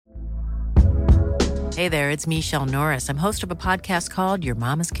Hey there, it's Michelle Norris. I'm host of a podcast called Your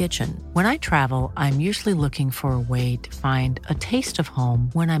Mama's Kitchen. When I travel, I'm usually looking for a way to find a taste of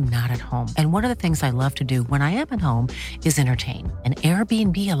home when I'm not at home. And one of the things I love to do when I am at home is entertain. And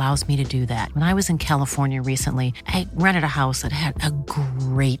Airbnb allows me to do that. When I was in California recently, I rented a house that had a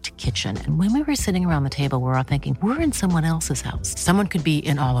great kitchen. And when we were sitting around the table, we were all thinking, we're in someone else's house. Someone could be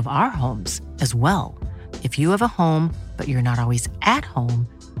in all of our homes as well. If you have a home, but you're not always at home,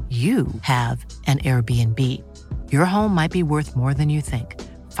 you have an Airbnb. Your home might be worth more than you think.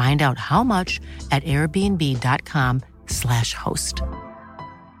 Find out how much at airbnb.com/host.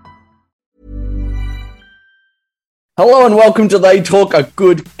 Hello and welcome to They Talk a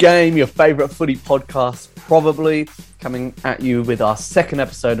Good Game, your favourite footy podcast, probably, coming at you with our second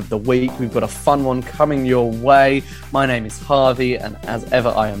episode of the week. We've got a fun one coming your way. My name is Harvey, and as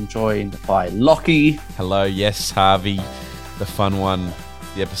ever, I am joined by Lockie. Hello, yes, Harvey, the fun one,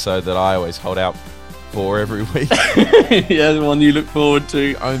 the episode that I always hold out for every week. Yeah, the one you look forward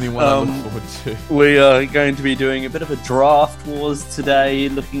to. Only one I look forward to. We are going to be doing a bit of a draft wars today,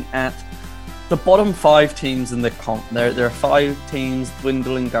 looking at the bottom 5 teams in the comp. There are 5 teams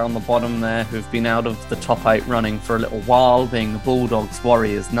dwindling down the bottom there who've been out of the top 8 running for a little while, being the Bulldogs,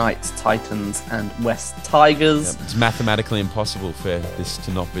 Warriors, Knights, Titans, and West Tigers. It's mathematically impossible for this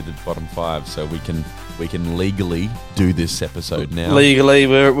to not be the bottom 5, so we can legally do this episode now. Legally,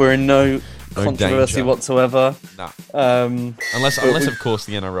 we're in no controversy danger whatsoever. No. Unless of course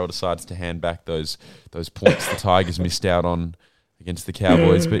the NRL decides to hand back those points the Tigers missed out on against the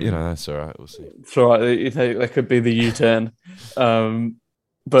Cowboys, but that's all right. We'll see. It's all right. That could be the U-turn.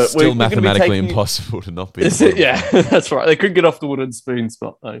 But still mathematically impossible to not be. Yeah, that's right. They could get off the wooden spoon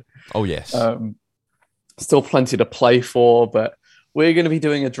spot though. Oh yes. Still plenty to play for, but we're going to be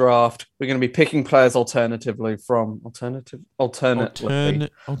doing a draft. We're going to be picking players alternately. Alternate.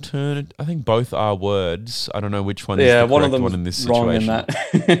 I think both are words. I don't know which one is the one correct of them one in this wrong situation.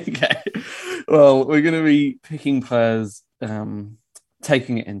 In that. Okay. Well, we're going to be picking players,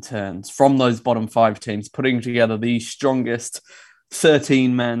 taking it in turns from those bottom 5 teams, putting together the strongest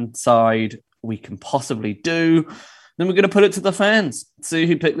 13-man side we can possibly do. Then we're going to put it to the fans, see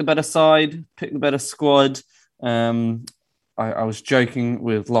who picked the better side, pick the better squad. I was joking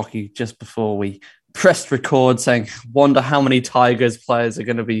with Lockie just before we pressed record, saying, wonder how many Tigers players are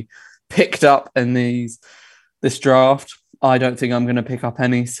going to be picked up in this draft. I don't think I'm going to pick up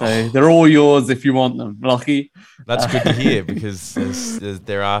any, so they're all yours if you want them, Lockie. That's good to hear because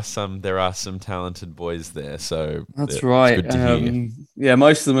there are some talented boys there. So that's right. It's good to hear. Yeah,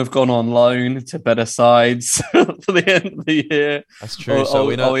 most of them have gone on loan to better sides for the end of the year. That's true.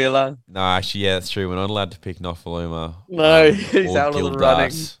 No, actually, yeah, that's true. We're not allowed to pick Nofaluma. No, he's out of the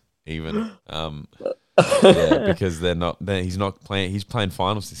running. Even. Yeah, because he's not playing. He's playing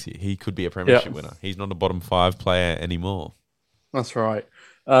finals this year. He could be a premiership winner. He's not a bottom 5 player anymore. That's right.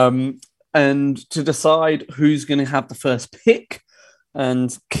 And to decide who's going to have the first pick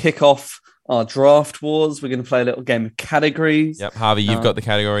and kick off our draft wars, we're going to play a little game of categories. Yep, Harvey, you've got the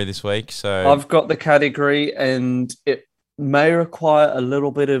category this week. So I've got the category, and it may require a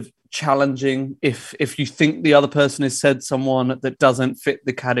little bit of challenging if you think the other person has said someone that doesn't fit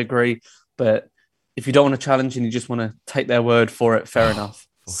the category, but if you don't want to challenge and you just want to take their word for it, fair enough.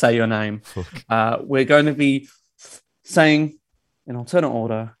 Say your name. We're going to be saying, in alternate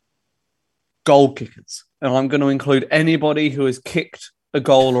order, goal kickers. And I'm going to include anybody who has kicked a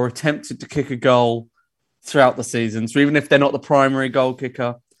goal or attempted to kick a goal throughout the season. So even if they're not the primary goal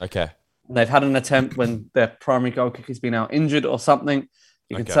kicker, okay, they've had an attempt when their primary goal kicker's been out injured or something,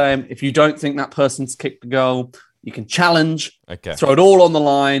 you can say them. If you don't think that person's kicked the goal, you can challenge, throw it all on the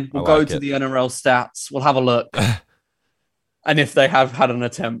line. We'll go to the NRL stats. We'll have a look. And if they have had an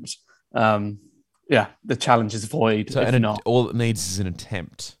attempt, the challenge is void. So all it needs is an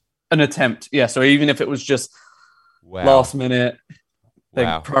attempt. An attempt, yeah. So even if it was just last minute,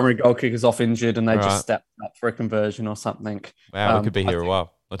 the primary goal kicker's off injured and they just stepped up for a conversion or something. Wow, we could be here a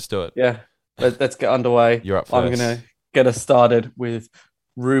while. Let's do it. Yeah, let's get underway. You're up first. I'm going to get us started with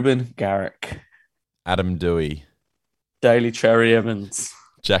Ruben Garrick. Adam Dewey. Daly Cherry Evans.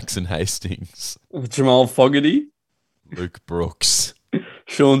 Jackson Hastings. Jamal Fogarty. Luke Brooks.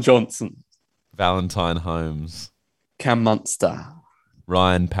 Sean Johnson. Valentine Holmes. Cam Munster.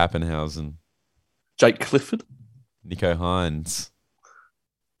 Ryan Pappenhausen. Jake Clifford. Nico Hines.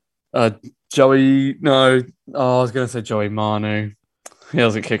 Joey... No. Oh, I was going to say Joey Manu. He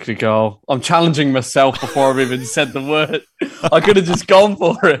hasn't kicked a goal. I'm challenging myself before I've even said the word. I could have just gone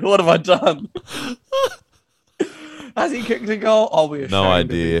for it. What have I done? Has he kicked a goal? I'll be ashamed. No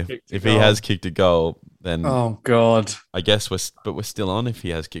idea. If he has kicked a goal, then... Oh, God. I guess we're still on if he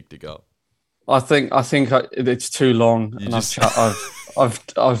has kicked a goal. It's too long, and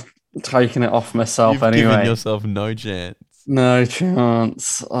I've taken it off myself. You've anyway. given yourself no chance. No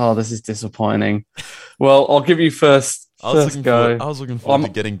chance. Oh, this is disappointing. Well, I'll give you first I was go. looking forward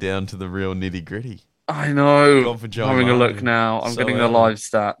to getting down to the real nitty gritty. I know. Gone for Joe Having a Martin. look now. I'm So getting the early. live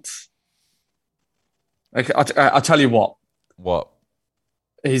stats. Okay, I'll tell you what. What?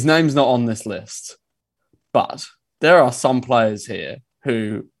 His name's not on this list, but there are some players here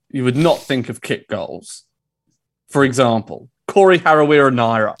who you would not think of kick goals. For example, Corey Harawira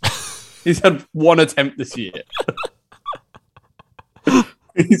Naira. He's had one attempt this year.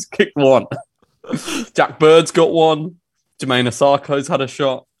 He's kicked one. Jack Bird's got one. Jermaine Osarko's had a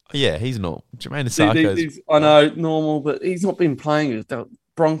shot. Yeah, he's not. Jermaine Osarko's. I know, normal, but he's not been playing with the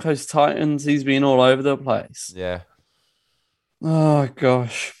Broncos Titans. He's been all over the place. Yeah. Oh,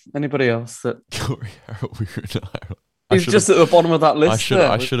 gosh. Anybody else that... Corey Harawira. He's just at the bottom of that list.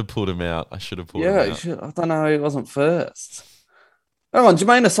 I should have pulled him out. I should have pulled him out. I don't know how he wasn't first. Hang on,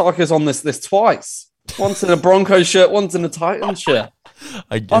 Jermaine Osarko's on this list twice. Once in a Broncos shirt, once in a Titans shirt.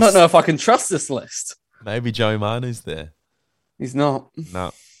 I I don't know if I can trust this list. Maybe Joe Manu's there. He's not.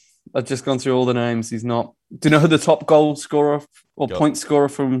 No. I've just gone through all the names. He's not. Do you know who the top goal scorer or point scorer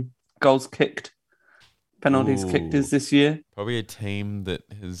from goals kicked, penalties kicked is this year? Probably a team that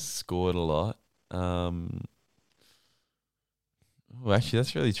has scored a lot. Actually,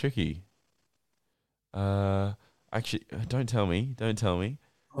 that's really tricky. Actually, don't tell me. Don't tell me.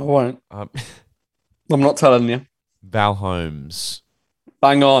 I won't. I'm not telling you. Val Holmes.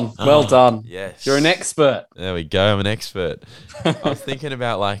 Bang on. Well done. Yes. You're an expert. There we go. I'm an expert. I was thinking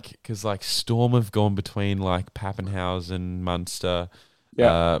about because Storm have gone between Pappenhausen, Munster,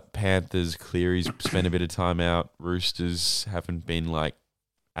 Panthers, Cleary's spent a bit of time out. Roosters haven't been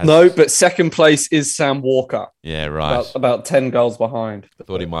No, but second place is Sam Walker. Yeah, right. About 10 goals behind.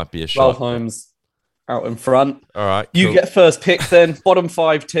 Thought he might be a Val shot. Holmes out in front. All right. You cool. get first pick then. Bottom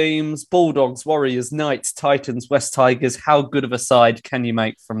 5 teams: Bulldogs, Warriors, Knights, Titans, West Tigers. How good of a side can you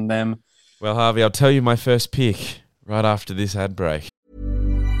make from them? Well, Harvey, I'll tell you my first pick right after this ad break.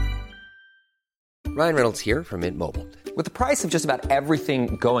 Ryan Reynolds here from Mint Mobile. With the price of just about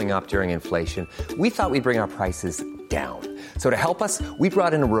everything going up during inflation, we thought we'd bring our prices down. So to help us, we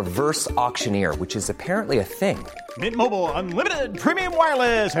brought in a reverse auctioneer, which is apparently a thing. Mint Mobile Unlimited Premium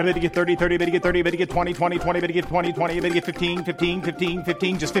Wireless. How to get 30, 30, bit to get 30, bit to get 20, 20, 20, bit to get 20, 20, bit to get 15, 15, 15,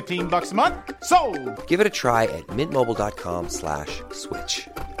 15, just $15 a month? Sold! Give it a try at mintmobile.com/switch.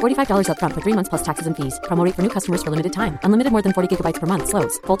 $45 up front for 3 months plus taxes and fees. Promo rate for new customers for limited time. Unlimited more than 40 gigabytes per month.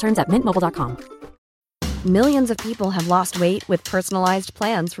 Slows full terms at mintmobile.com. Millions of people have lost weight with personalized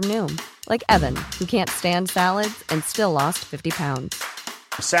plans from Noom. Like Evan, who can't stand salads and still lost 50 pounds.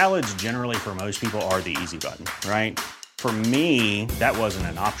 Salads generally for most people are the easy button, right? For me, that wasn't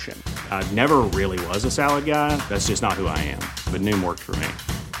an option. I never really was a salad guy. That's just not who I am. But Noom worked for me.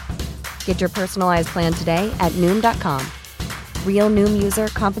 Get your personalized plan today at Noom.com. Real Noom user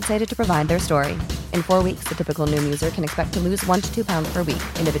compensated to provide their story. In 4 weeks, the typical Noom user can expect to lose 1 to 2 pounds per week.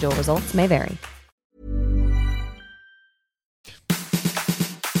 Individual results may vary.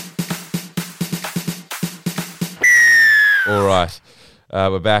 All right.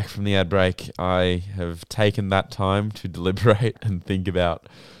 We're back from the ad break. I have taken that time to deliberate and think about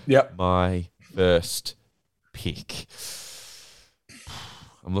my first pick.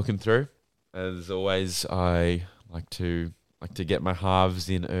 I'm looking through. As always, I like to get my halves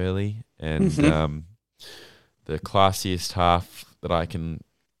in early, and the classiest half that I can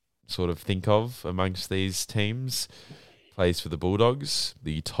sort of think of amongst these teams plays for the Bulldogs,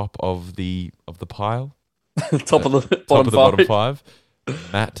 the top of the pile. Top of the bottom five.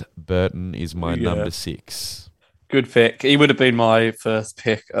 Matt Burton is my number 6. Good pick. He would have been my first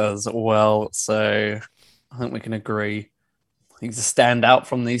pick as well. So I think we can agree. He's a standout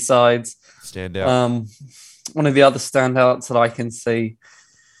from these sides. Standout. One of the other standouts that I can see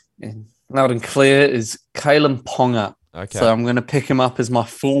loud and clear is Kalen Ponga. Okay. So I'm going to pick him up as my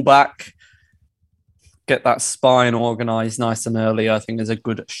fullback. Get that spine organised nice and early. I think is a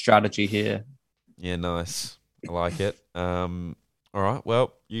good strategy here. Yeah, nice. I like it. All right.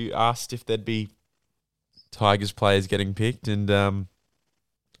 Well, you asked if there'd be Tigers players getting picked, and I'm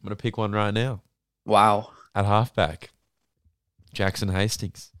going to pick one right now. Wow. At halfback, Jackson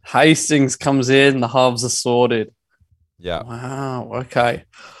Hastings. Hastings comes in. The halves are sorted. Yeah. Wow. Okay.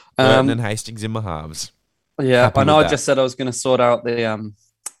 Burton and Hastings in my halves. Yeah, Happy I know. with I that. just said I was going to sort out the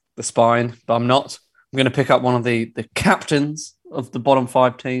spine, but I'm not. I'm going to pick up one of the captains of the bottom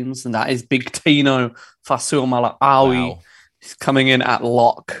 5 teams, and that is Big Tino Fa'asuamaleaui. Wow. He's coming in at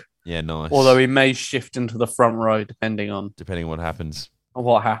lock, Yeah, nice. although he may shift into the front row depending on depending on what happens.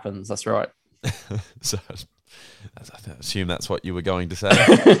 what happens. That's right. So I assume that's what you were going to say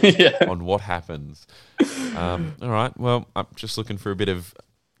Yeah. on what happens. All right. Well, I'm just looking for a bit of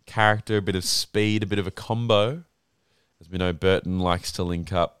character, a bit of speed, a bit of a combo. As we know, Burton likes to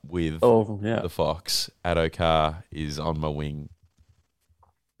link up with Oh, yeah. the Fox. Addo-Carr is on my wing.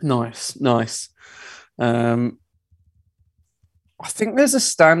 Nice. I think there's a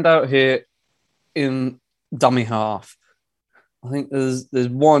standout here in dummy half. I think there's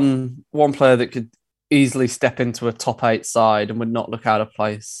one player that could easily step into a top 8 side and would not look out of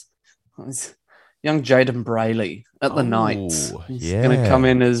place. It's young Jaden Brayley at the Knights. He's going to come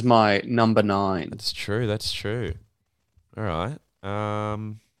in as my number 9. That's true. All right.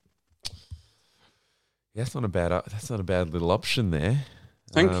 That's not a bad little option there.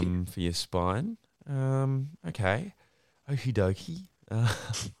 Thank you. For your spine. Okay. Okie dokie.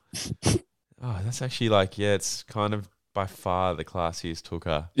 That's actually it's kind of by far the classiest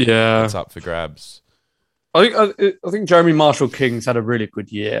hooker. Yeah. That's up for grabs. I think Jeremy Marshall-King's had a really good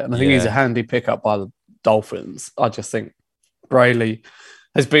year, and I think he's a handy pickup by the Dolphins. I just think Brayley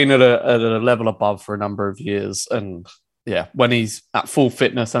has been at a level above for a number of years, and when he's at full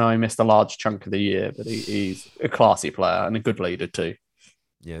fitness, I know he missed a large chunk of the year, but he's a classy player and a good leader too.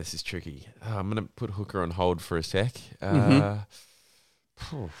 Yeah, this is tricky. I'm going to put Hooker on hold for a sec. What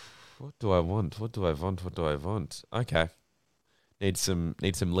do I want? Okay. Need some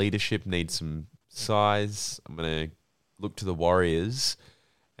leadership, need some size. I'm going to look to the Warriors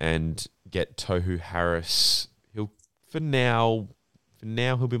and get Tohu Harris. For now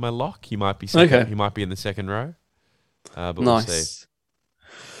he'll be my lock. He might be second. Okay. He might be in the second row. But Nice.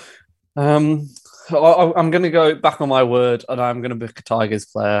 We'll see. I'm going to go back on my word, and I'm going to pick a Tigers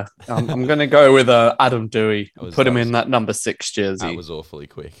player. I'm going to go with Adam Dewey. Put him in that number 6 jersey. That was awfully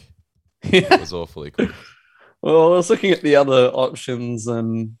quick. Yeah. That was awfully quick. Well, I was looking at the other options,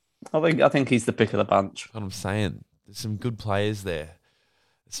 and I think he's the pick of the bunch. What I'm saying, there's some good players there.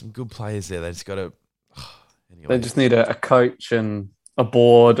 They just got to. Anyway. They just need a coach and a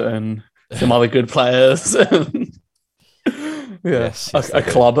board and some other good players. Yes, a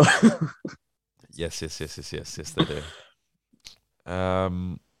club. Yes, they do.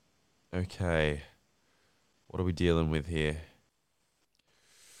 Okay. What are we dealing with here?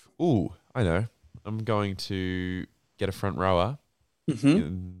 Ooh, I know. I'm going to get a front rower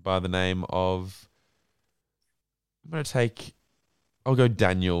by the name of... I'll go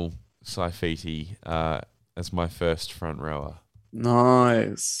Daniel Saifiti as my first front rower.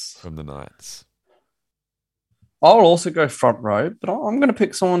 Nice. From the Knights. I'll also go front row, but I'm going to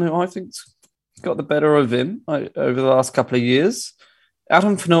pick someone who I think's got the better of him over the last couple of years.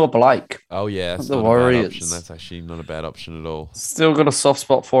 Adam Fanua-Blake. Oh, yeah. That's the not Warriors. a bad option. That's actually not a bad option at all. Still got a soft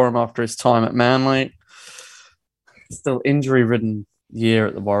spot for him after his time at Manly. Still injury-ridden year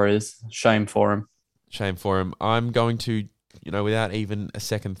at the Warriors. Shame for him. I'm going to, without even a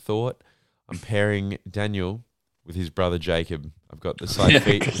second thought, I'm pairing Daniel with his brother Jacob. I've got the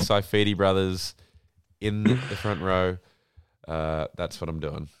Saifiti brothers in the front row. That's what I'm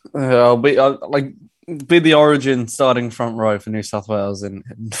doing. I'll be the Origin starting front row for New South Wales in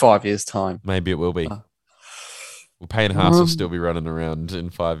 5 years' time. Maybe it will be. Well, Payne Haas will still be running around in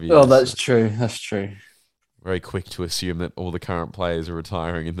 5 years. Oh, that's true. Very quick to assume that all the current players are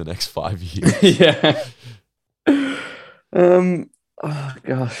retiring in the next 5 years. Yeah. Oh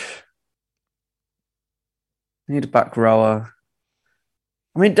gosh. Need a back rower.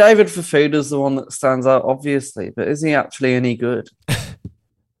 I mean, David Fafita's the one that stands out, obviously, but is he actually any good?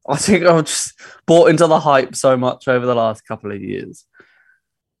 I think I've just bought into the hype so much over the last couple of years.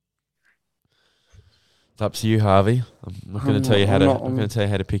 It's up to you, Harvey. I'm not going to tell you how to. I'm going to tell you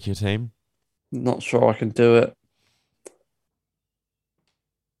how to pick your team. Not sure I can do it.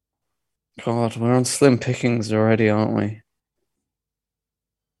 God, we're on slim pickings already, aren't we?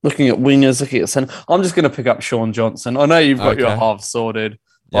 Looking at wingers, looking at centre. I'm just going to pick up Sean Johnson. I know you've got your halves sorted.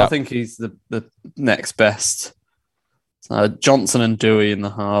 But I think he's the next best. Johnson and Dewey in the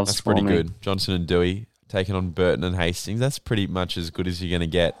halves. That's pretty good. Johnson and Dewey taking on Burton and Hastings. That's pretty much as good as you're going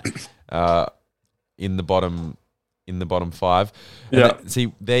to get in the bottom 5. Yeah.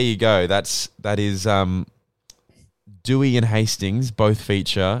 See, there you go. That is Dewey and Hastings both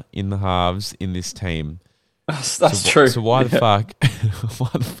feature in the halves in this team. That's true. So why the fuck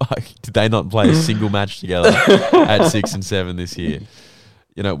did they not play a single match together at 6 and 7 this year?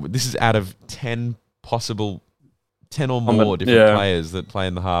 This is out of 10 or more different players that play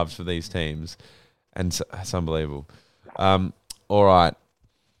in the halves for these teams. And it's unbelievable. All right.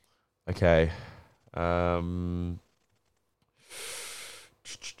 Okay. I'm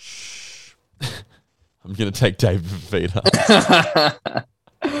going to take David Fafita.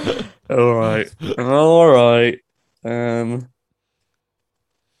 All right. All right.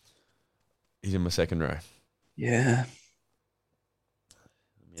 He's in my second row. Yeah.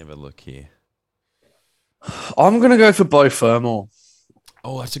 Let me have a look here. I'm going to go for Bo Fermor.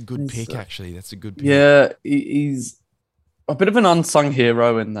 Oh, that's a good pick, actually. That's a good pick. Yeah, he's a bit of an unsung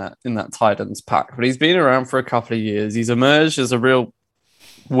hero in that Titans pack, but he's been around for a couple of years. He's emerged as a real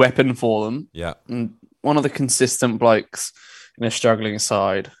weapon for them. Yeah. And one of the consistent blokes in a struggling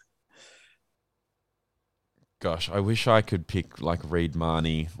side. Gosh, I wish I could pick like Reed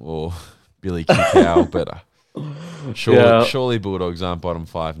Marnie or Billy Kikau, but surely Bulldogs aren't bottom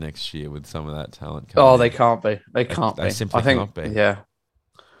 5 next year with some of that talent coming They in. can't be. They can't be. They simply I think, cannot be. Yeah.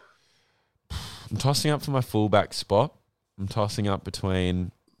 I'm tossing up for my fullback spot. I'm tossing up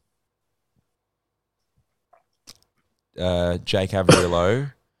between Jake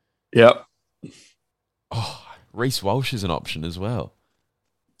Averillo. Yep. Oh, Reece Walsh is an option as well.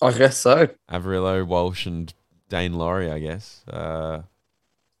 I guess so. Averillo, Walsh, and Dane Laurie, I guess.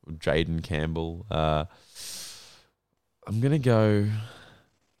 Jaden Campbell. I'm going to go...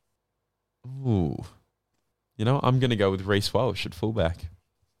 Ooh. You know, I'm going to go with Reece Walsh at fullback.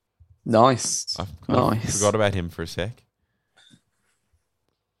 Nice. I forgot about him for a sec.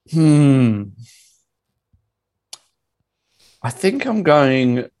 I think I'm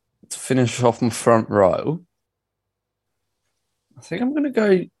going to finish off my front row. I think I'm going to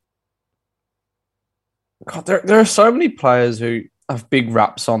go... God, there are so many players who have big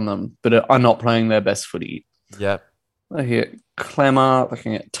raps on them, but are not playing their best footy. Yep. Looking at Clemmer,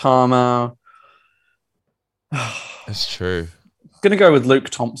 looking at Tama. That's true. Going to go with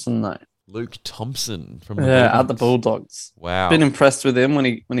Luke Thompson, though. Luke Thompson from the at the Bulldogs. Bulldogs. Wow. Been impressed with him when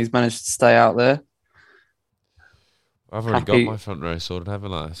he's managed to stay out there. I've already got my front row sorted,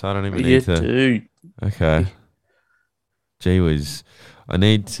 haven't I? So I don't even You need to... do. Okay. Gee whiz. I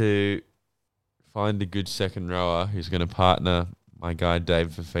need to find a good second rower who's going to partner my guy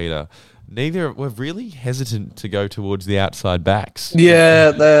Dave Fafita. We're really hesitant to go towards the outside backs.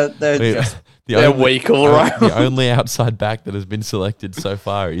 Yeah, they're weak, all right. The only outside back that has been selected so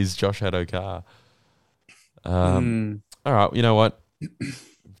far is Josh Adokar. All right, you know what?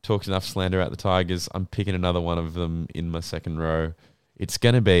 We've talked enough slander at the Tigers. I'm picking another one of them in my second row. It's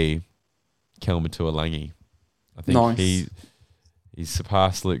going to be Kelma Tuolangi. I think nice. He's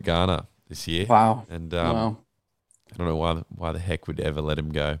surpassed Luke Garner this year. Wow. And wow. I don't know why the heck would ever let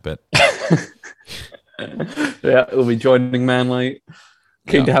him go, but yeah, we'll be joining Manly.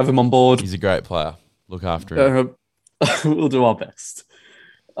 Keen to have him on board. He's a great player. Look after him. We'll do our best.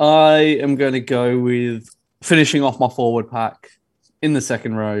 I am going to go with finishing off my forward pack in the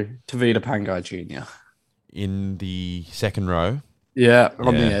second row, Tavita Pangai Jr. In the second row? Yeah,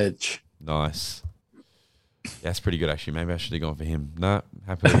 on the edge. Nice. Yeah, that's pretty good, actually. Maybe I should have gone for him. No,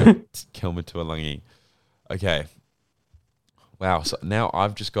 happy to go Kelma Tuolangi. Okay. Wow, so now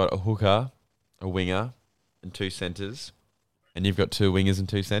I've just got a hooker, a winger, and 2 centres. And you've got 2 wingers and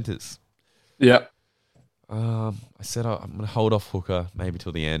 2 centres. Yeah. I said I'm going to hold off hooker maybe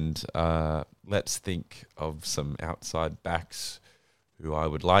till the end. Let's think of some outside backs who I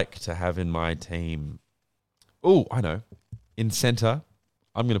would like to have in my team. Oh, I know. In centre,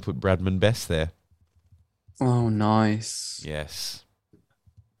 I'm going to put Bradman Best there. Oh, nice. Yes.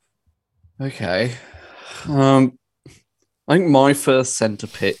 Okay. I think my first centre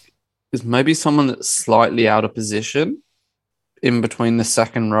pick is maybe someone that's slightly out of position in between the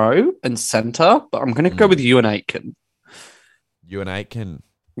second row and centre, but I'm going to go with Ewan Aitken. Ewan Aitken.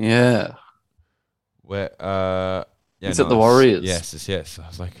 Yeah. Where? He's at the Warriors. Yes. I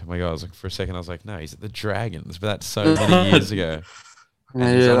was like, oh my God. For a second, I was like, no, he's at the Dragons. But that's so many years ago.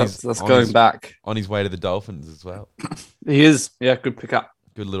 Yeah, that's going back. On his way to the Dolphins as well. He is. Yeah, good pickup.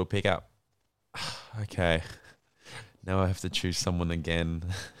 Good little pickup. Okay. Now I have to choose someone again.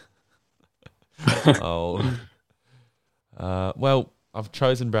 Well, I've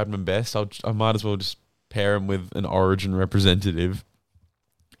chosen Bradman Best. I might as well just pair him with an Origin representative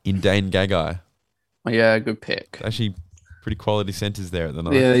in Dane Gagai. Yeah, good pick. Actually, pretty quality centres there at the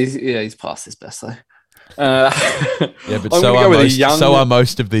night. Yeah, he's past his best though. Yeah, but so are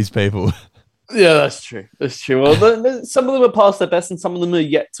most of these people. Yeah, that's true. That's true. Well, some of them are past their best, and some of them are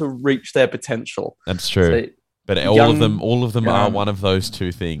yet to reach their potential. That's true. So, but all of them are one of those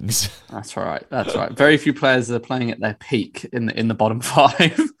 2 things. That's right. That's right. Very few players are playing at their peak in the bottom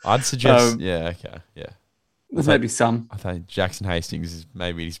 5. I'd suggest, okay. There's maybe some. I think Jackson Hastings is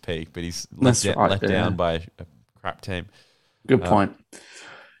maybe his peak, but he's let down by a crap team. Good point.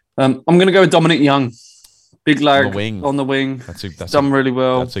 I'm going to go with Dominic Young. Big lag on the wing. That's done really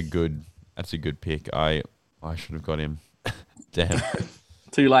well. That's a good pick. I should have got him. Damn.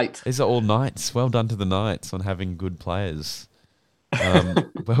 Too late. These are all Knights. Well done to the Knights on having good players.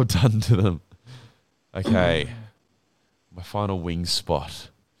 Well done to them. Okay. My final wing spot.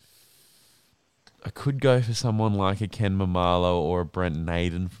 I could go for someone like a Ken Mamalo or a Brent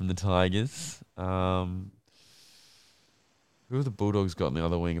Naden from the Tigers. Who have the Bulldogs got in the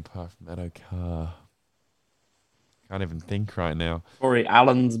other wing apart from Addo Carr? Can't even think right now. Corey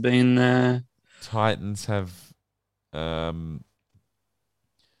Allen's been there. Titans have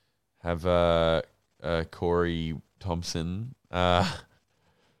Corey Thompson. I'm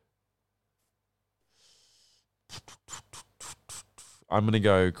going to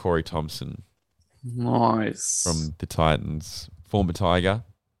go Corey Thompson. Nice. From the Titans. Former Tiger.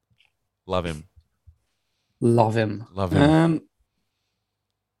 Love him. Love him. Love him.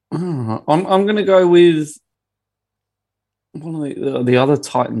 I'm going to go with one of the other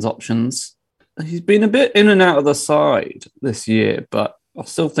Titans options. He's been a bit in and out of the side this year, but I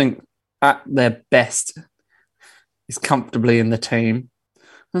still think at their best, he's comfortably in the team.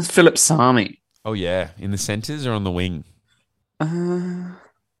 That's Philip Sami. Oh, yeah. In the centres or on the wing? Well,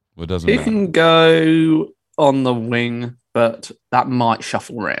 it doesn't He matter. can go on the wing, but that might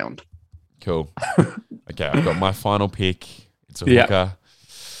shuffle around. Cool. Okay, I've got my final pick. It's a Yeah. hooker.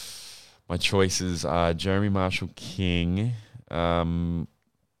 My choices are Jeremy Marshall-King. Who's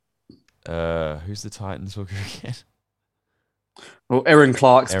the Titans hooker again? Well, Aaron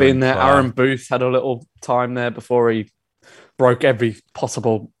Clark's Aaron been there. Clark. Aaron Booth had a little time there before he broke every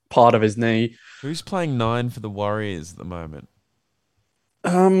possible part of his knee. Who's playing 9 for the Warriors at the moment?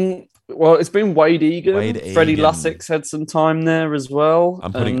 Well, it's been Wade Egan. Wade Freddie Egan. Lussick's had some time there as well.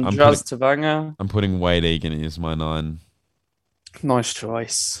 I'm putting- Jazz Tavanga. I'm putting Wade Egan as my 9. Nice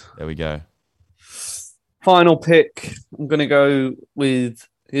choice. There we go. Final pick. I'm going to go with.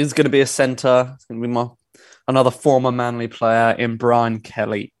 He's going to be a centre. It's going to be another former Manly player in Brian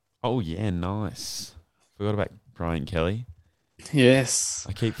Kelly. Oh, yeah, nice. Forgot about Brian Kelly. Yes.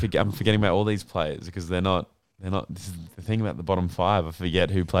 I'm forgetting about all these players because they're not. This is the thing about the bottom 5. I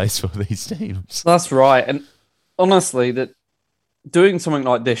forget who plays for these teams. That's right. And honestly, that doing something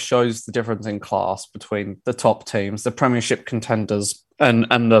like this shows the difference in class between the top teams, the premiership contenders, and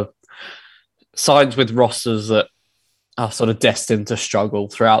the sides with rosters that are sort of destined to struggle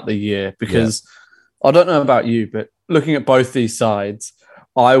throughout the year. Because I don't know about you, but looking at both these sides,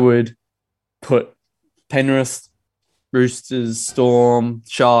 I would put Penrith, Roosters, Storm,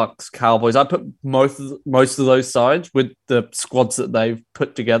 Sharks, Cowboys. I put most of those sides with the squads that they've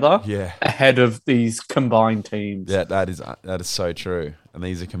put together Yeah. ahead of these combined teams. Yeah, that is so true. And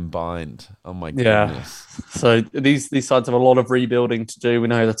these are combined. Oh my Yeah. goodness. So these sides have a lot of rebuilding to do. We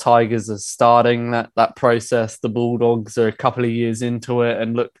know the Tigers are starting that process. The Bulldogs are a couple of years into it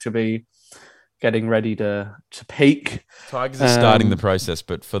and look to be getting ready to peak. Tigers are starting the process,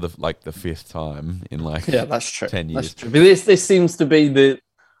 but for the 5th time in Yeah, that's true. 10 years. That's true. But this seems to be This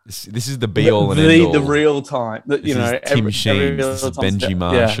is the be all and end all. the real time. That This is Tim Sheens. This is Benji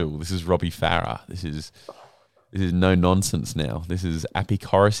Marshall. This is Robbie Farah. This is no nonsense now. This is Appy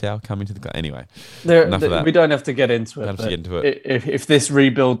Coruscant coming to the club. Anyway, enough of that. We don't have to get into it. Don't have to but get into it. If this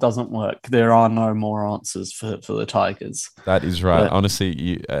rebuild doesn't work, there are no more answers for the Tigers. That is right. But-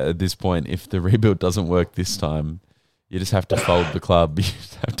 Honestly, at this point, if the rebuild doesn't work this time, you just have to fold the club. You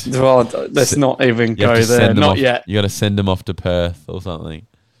just have to. Well, let's not even You have go to there. send them Not off, yet. You got to send them off to Perth or something.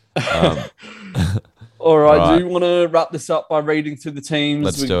 All right. Right. Do you want to wrap this up by reading through the teams?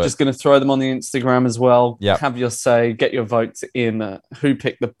 Let's We're do it. just going to throw them on the Instagram as well. Yep. Have your say. Get your votes in. Who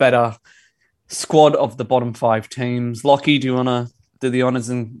picked the better squad of the bottom 5 teams? Lockie, do you want to do the honours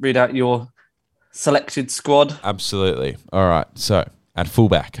and read out your selected squad? Absolutely. All right. So at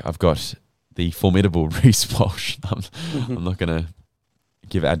fullback, I've got the formidable Reece Walsh. I'm not going to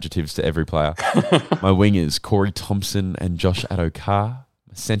give adjectives to every player. My wingers, Corey Thompson and Josh Addo-Carr.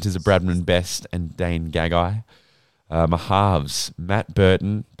 My centres are Bradman Best and Dane Gagai. My halves, Matt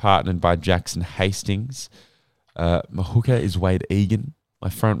Burton, partnered by Jackson Hastings. My hooker is Wade Egan. My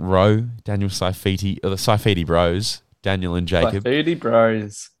front row, Daniel Saifiti, the Saifiti bros, Daniel and Jacob. Saifiti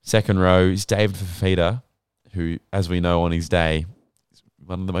bros. Second row is David Fafita, who, as we know on his day, is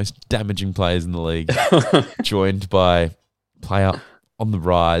one of the most damaging players in the league, joined by player on the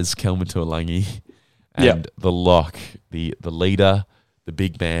rise, Kelma Tuolangi, and the lock, the leader, the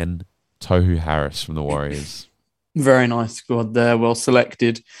big man, Tohu Harris from the Warriors. Very nice squad there, well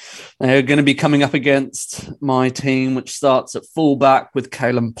selected. They're going to be coming up against my team, which starts at fullback with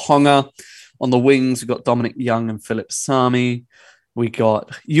Kalen Ponga. On the wings, we've got Dominic Young and Philip Sami. We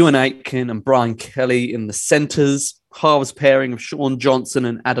got Ewan Aitken and Brian Kelly in the centres. Halves pairing of Sean Johnson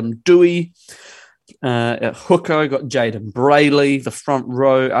and Adam Dewey. At hooker, I got Jaden Brayley. The front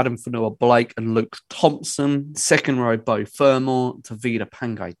row, Adam Fanua-Blake and Luke Thompson. Second row, Bo Fermor, Tavita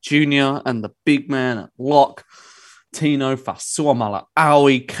Pangai Jr. And the big man at lock, Tino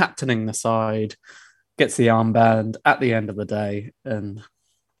Fasuamala-Aui, captaining the side, gets the armband at the end of the day. And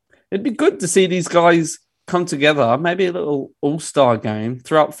it'd be good to see these guys come together, maybe a little all-star game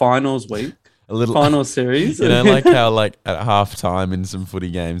throughout finals week. A little final series. You know, like how like at halftime in some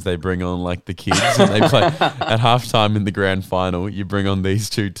footy games they bring on like the kids and they play at halftime in the grand final. You bring on these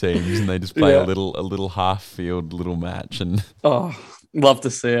two teams and they just play a little half field little match and love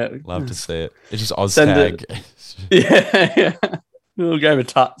to see it. Love to see it. It's just OzTag. Yeah. Little game of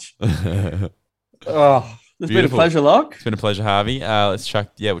touch. It's been a pleasure, Locke. It's been a pleasure, Harvey. We'll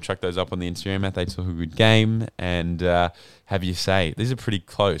chuck those up on the Instagram at They Talk a Good Game and have you say. These are pretty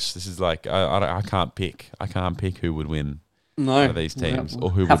close. This is like I can't pick. I can't pick who would win out of these teams or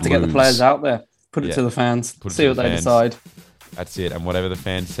who would lose. Have to get the players out there. Put it to the fans. See what they decide. That's it. And whatever the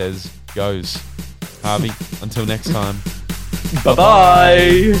fan says goes. Harvey, until next time.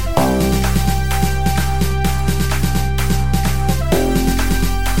 Bye-bye.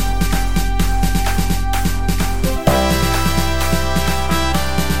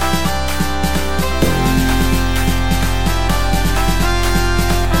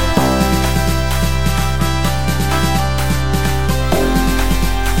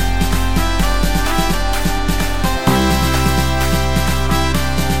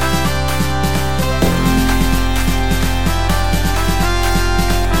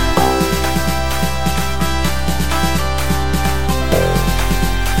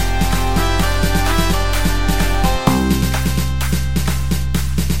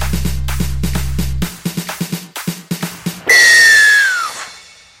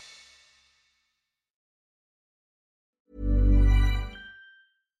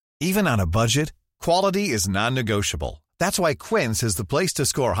 Even on a budget, quality is non-negotiable. That's why Quince is the place to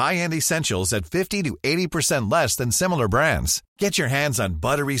score high-end essentials at 50 to 80% less than similar brands. Get your hands on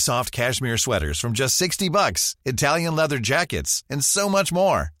buttery soft cashmere sweaters from just $60, Italian leather jackets, and so much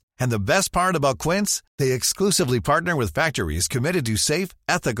more. And the best part about Quince, they exclusively partner with factories committed to safe,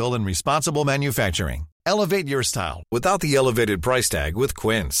 ethical, and responsible manufacturing. Elevate your style without the elevated price tag with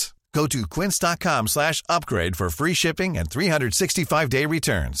Quince. Go to quince.com/upgrade for free shipping and 365-day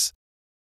returns.